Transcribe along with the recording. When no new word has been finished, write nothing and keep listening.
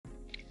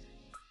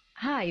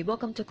Hi,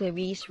 welcome to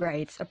Clarice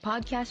Writes, a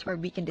podcast where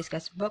we can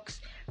discuss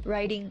books,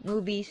 writing,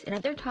 movies, and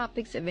other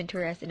topics of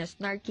interest in a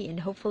snarky and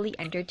hopefully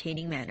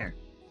entertaining manner.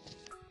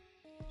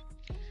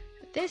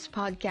 This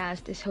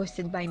podcast is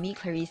hosted by me,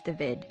 Clarice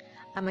David.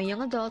 I'm a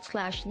young adult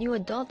 / new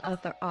adult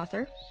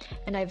author,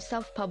 and I've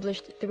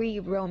self-published 3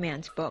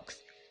 romance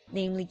books,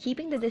 namely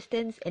Keeping the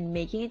Distance and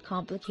Making It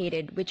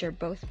Complicated, which are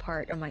both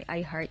part of my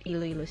I Heart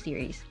Iloilo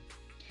series.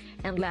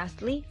 And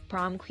lastly,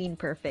 Prom Queen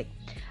Perfect,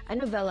 a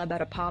novella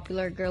about a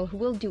popular girl who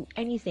will do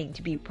anything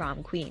to be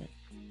prom queen.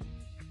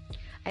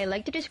 I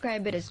like to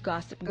describe it as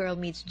Gossip Girl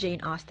meets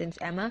Jane Austen's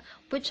Emma,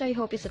 which I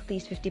hope is at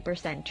least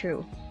 50%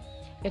 true.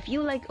 If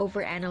you like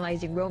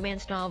overanalyzing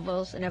romance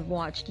novels and have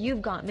watched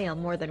You've Got Mail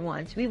more than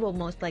once, we will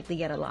most likely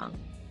get along.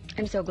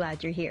 I'm so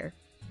glad you're here.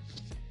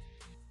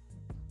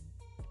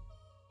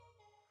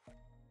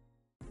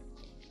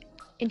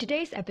 In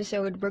today's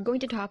episode, we're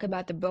going to talk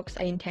about the books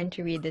I intend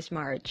to read this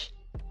March.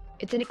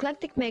 It's an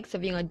eclectic mix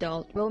of young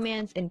adult,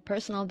 romance, and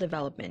personal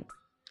development.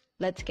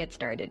 Let's get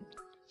started.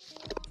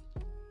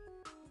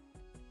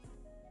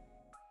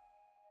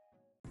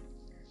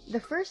 The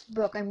first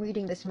book I'm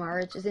reading this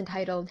March is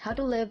entitled How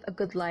to Live a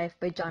Good Life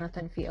by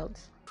Jonathan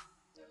Fields.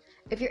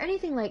 If you're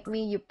anything like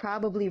me, you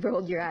probably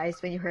rolled your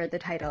eyes when you heard the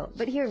title,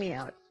 but hear me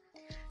out.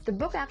 The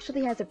book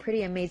actually has a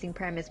pretty amazing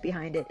premise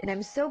behind it, and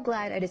I'm so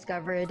glad I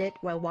discovered it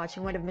while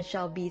watching one of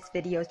Michelle B's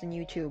videos on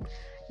YouTube.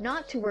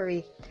 Not to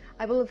worry,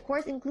 I will of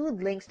course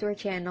include links to her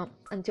channel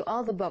and to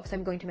all the books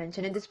I'm going to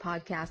mention in this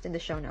podcast in the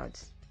show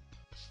notes.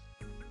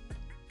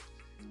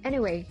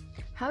 Anyway,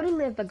 How to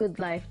Live a Good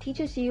Life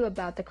teaches you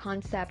about the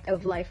concept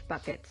of life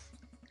buckets.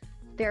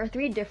 There are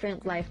 3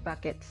 different life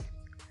buckets.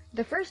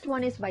 The first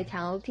one is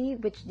vitality,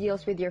 which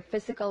deals with your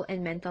physical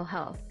and mental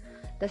health.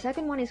 The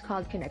second one is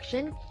called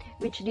connection,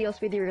 which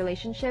deals with your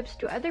relationships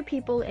to other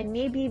people and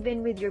maybe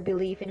even with your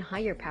belief in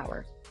higher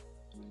power.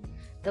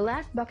 The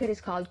last bucket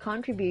is called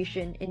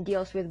contribution and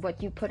deals with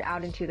what you put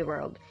out into the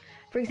world.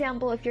 For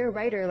example, if you're a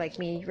writer like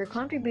me, your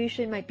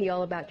contribution might be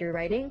all about your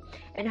writing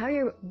and how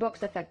your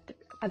books affect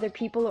other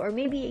people or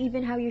maybe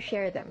even how you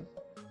share them.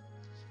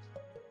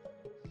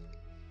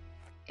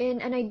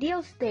 In an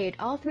ideal state,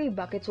 all 3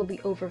 buckets will be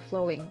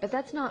overflowing, but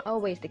that's not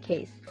always the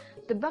case.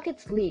 The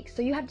buckets leak,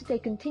 so you have to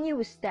take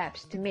continuous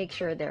steps to make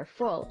sure they're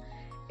full.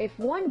 If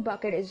one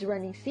bucket is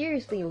running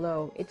seriously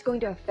low, it's going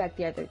to affect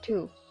the other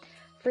 2.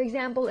 For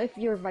example, if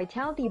your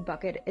vitality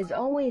bucket is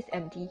always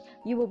empty,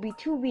 you will be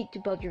too weak to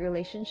build your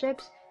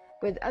relationships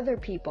with other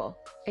people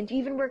and to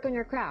even work on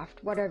your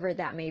craft, whatever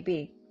that may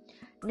be.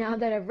 Now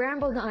that I've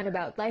rambled on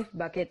about life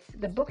buckets,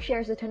 the book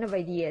shares a ton of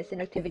ideas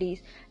and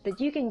activities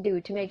that you can do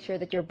to make sure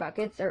that your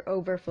buckets are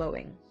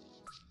overflowing.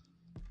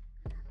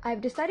 I've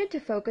decided to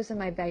focus on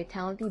my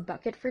vitality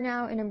bucket for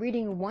now, and I'm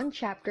reading 1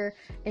 chapter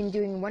and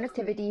doing 1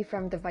 activity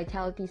from the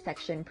vitality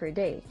section per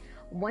day.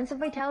 Once the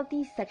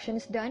vitality section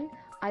is done,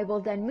 I will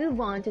then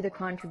move on to the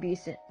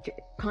contribution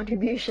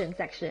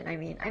section.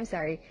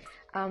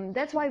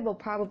 That's why it will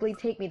probably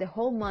take me the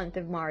whole month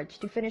of March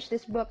to finish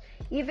this book,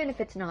 even if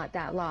it's not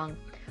that long.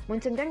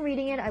 Once I'm done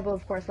reading it, I will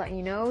of course let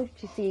you know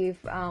to see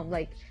if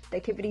the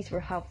activities were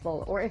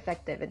helpful or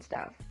effective and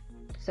stuff.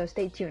 So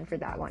stay tuned for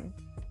that one.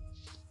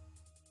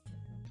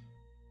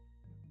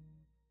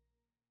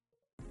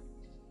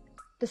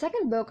 The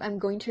second book I'm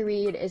going to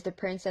read is The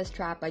Princess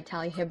Trap by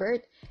Talia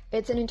Hibbert.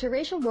 It's an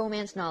interracial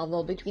romance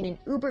novel between an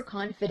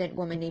uber-confident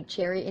woman named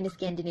Cherry and a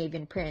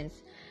Scandinavian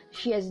prince.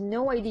 She has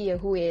no idea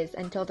who he is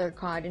until they're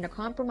caught in a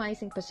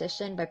compromising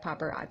position by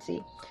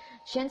paparazzi.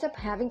 She ends up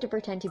having to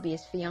pretend to be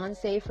his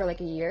fiancé for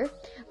like a year,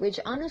 which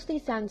honestly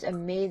sounds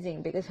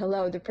amazing because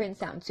hello, the prince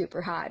sounds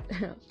super hot.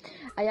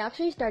 I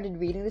actually started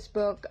reading this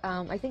book,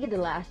 I think in the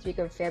last week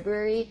of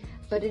February,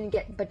 but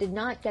did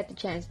not get the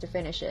chance to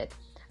finish it.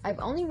 I've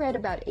only read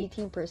about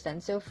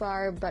 18% so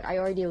far, but I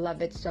already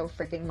love it so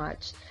freaking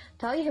much.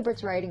 Talia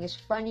Hibbert's writing is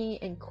funny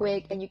and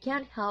quick, and you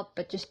can't help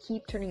but just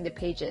keep turning the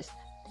pages.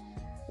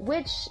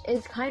 Which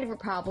is kind of a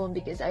problem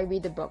because I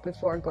read the book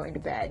before going to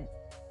bed.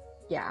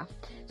 Yeah,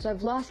 so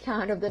I've lost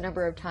count of the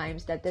number of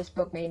times that this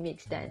book made me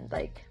extend,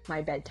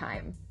 my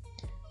bedtime.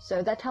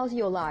 So that tells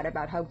you a lot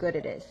about how good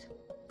it is.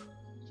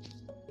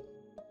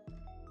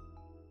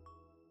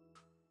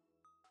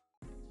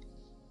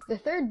 The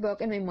third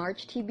book in my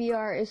March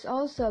TBR is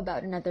also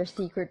about another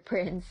secret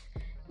prince.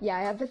 Yeah,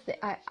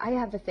 I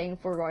have a thing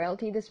for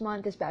royalty this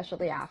month,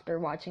 especially after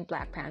watching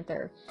Black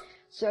Panther.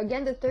 So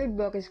again, the third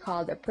book is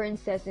called A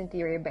Princess in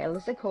Theory by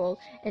Alyssa Cole,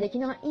 and I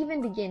cannot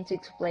even begin to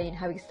explain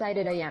how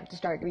excited I am to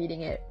start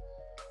reading it.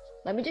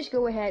 Let me just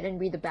go ahead and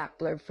read the back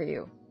blurb for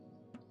you.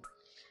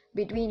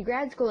 Between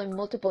grad school and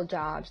multiple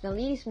jobs,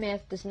 Nalini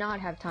Smith does not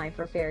have time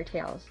for fairy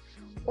tales,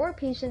 or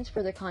patience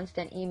for the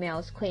constant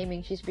emails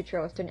claiming she's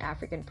betrothed to an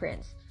African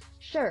prince.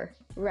 Sure,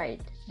 right,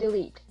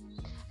 delete.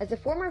 As a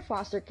former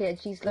foster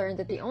kid, she's learned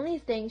that the only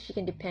things she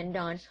can depend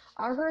on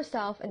are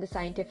herself and the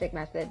scientific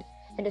method,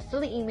 and a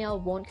silly email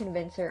won't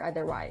convince her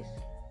otherwise.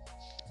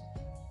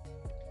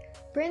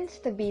 Prince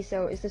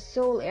Tabiso is the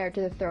sole heir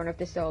to the throne of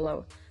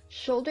Tisolo,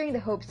 shouldering the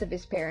hopes of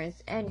his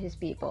parents and his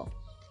people.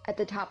 At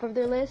the top of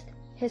their list,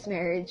 his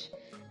marriage.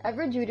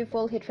 Ever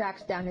dutiful, he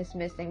tracks down his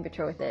missing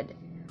betrothed.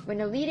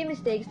 When a lady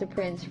mistakes the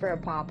prince for a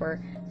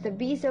pauper,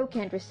 Thabiso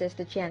can't resist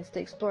the chance to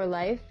explore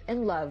life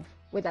and love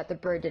without the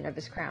burden of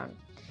his crown.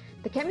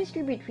 The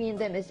chemistry between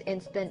them is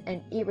instant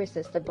and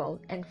irresistible,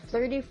 and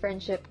flirty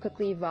friendship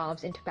quickly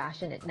evolves into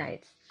passionate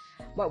nights.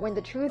 But when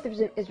the truth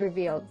is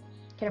revealed,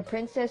 can a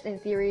princess in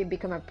theory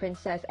become a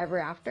princess ever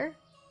after?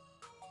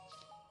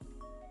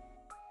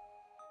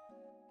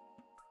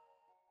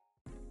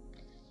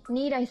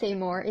 Need I say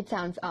more? It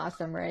sounds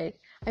awesome, right?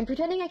 I'm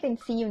pretending I can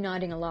see you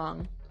nodding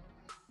along.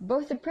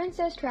 Both The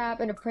Princess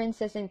Trap and A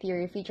Princess in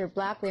Theory feature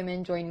black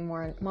women joining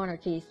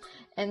monarchies,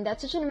 and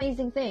that's such an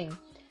amazing thing.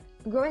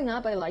 Growing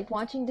up, I liked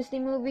watching Disney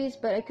movies,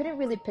 but I couldn't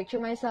really picture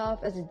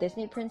myself as a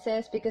Disney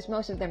princess because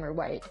most of them are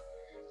white.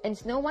 And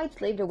Snow White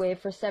slaved away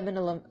for 7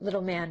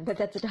 little man, but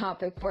that's a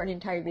topic for an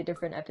entirely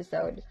different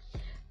episode.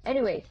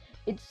 Anyway,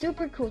 it's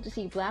super cool to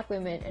see black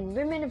women and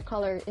women of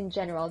color in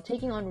general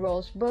taking on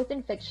roles both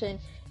in fiction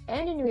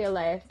and in real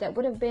life that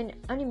would have been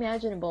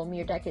unimaginable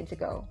mere decades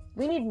ago.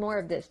 We need more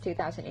of this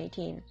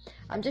 2018.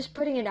 I'm just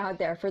putting it out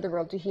there for the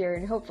world to hear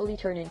and hopefully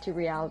turn into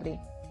reality.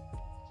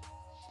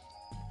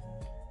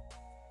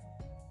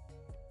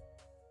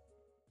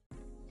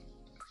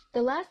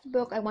 The last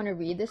book I want to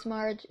read this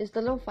March is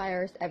Little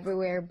Fires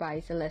Everywhere by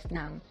Celeste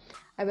Ng.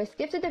 I was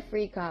gifted a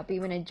free copy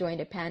when I joined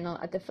a panel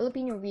at the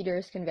Filipino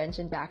Readers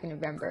Convention back in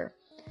November.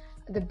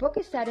 The book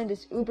is set in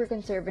this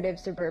uber-conservative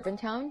suburban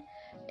town,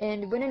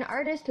 and when an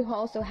artist who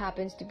also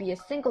happens to be a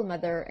single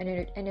mother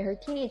and her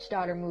teenage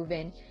daughter move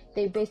in,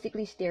 they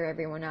basically stir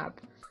everyone up.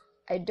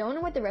 I don't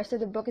know what the rest of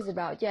the book is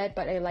about yet,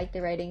 but I like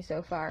the writing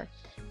so far.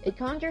 It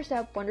conjures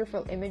up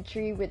wonderful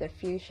imagery with a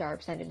few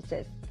sharp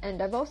sentences, and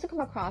I've also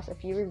come across a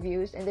few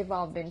reviews and they've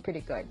all been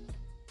pretty good.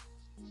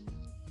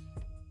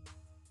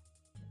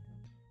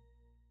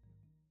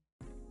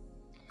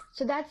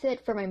 So that's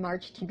it for my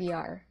March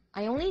TBR.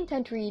 I only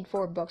intend to read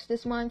 4 books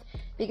this month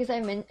because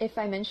if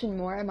I mention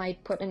more, I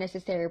might put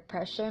unnecessary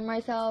pressure on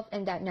myself,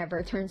 and that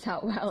never turns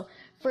out well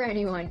for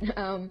anyone.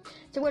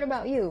 So what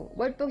about you?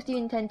 What books do you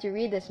intend to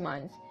read this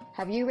month?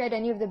 Have you read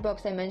any of the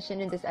books I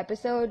mentioned in this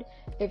episode?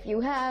 If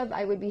you have,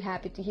 I would be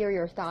happy to hear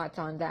your thoughts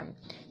on them.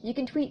 You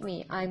can tweet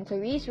me. I'm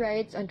Clarice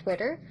Writes on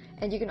Twitter,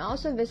 and you can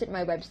also visit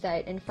my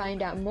website and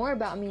find out more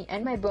about me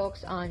and my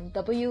books on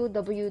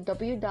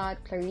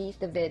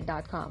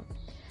www.claricedavid.com.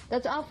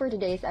 That's all for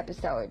today's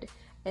episode.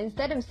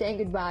 Instead of saying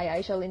goodbye,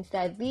 I shall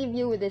instead leave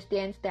you with this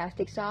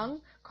dance-tastic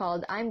song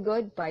called I'm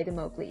Good by the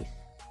Mowglis.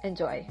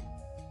 Enjoy!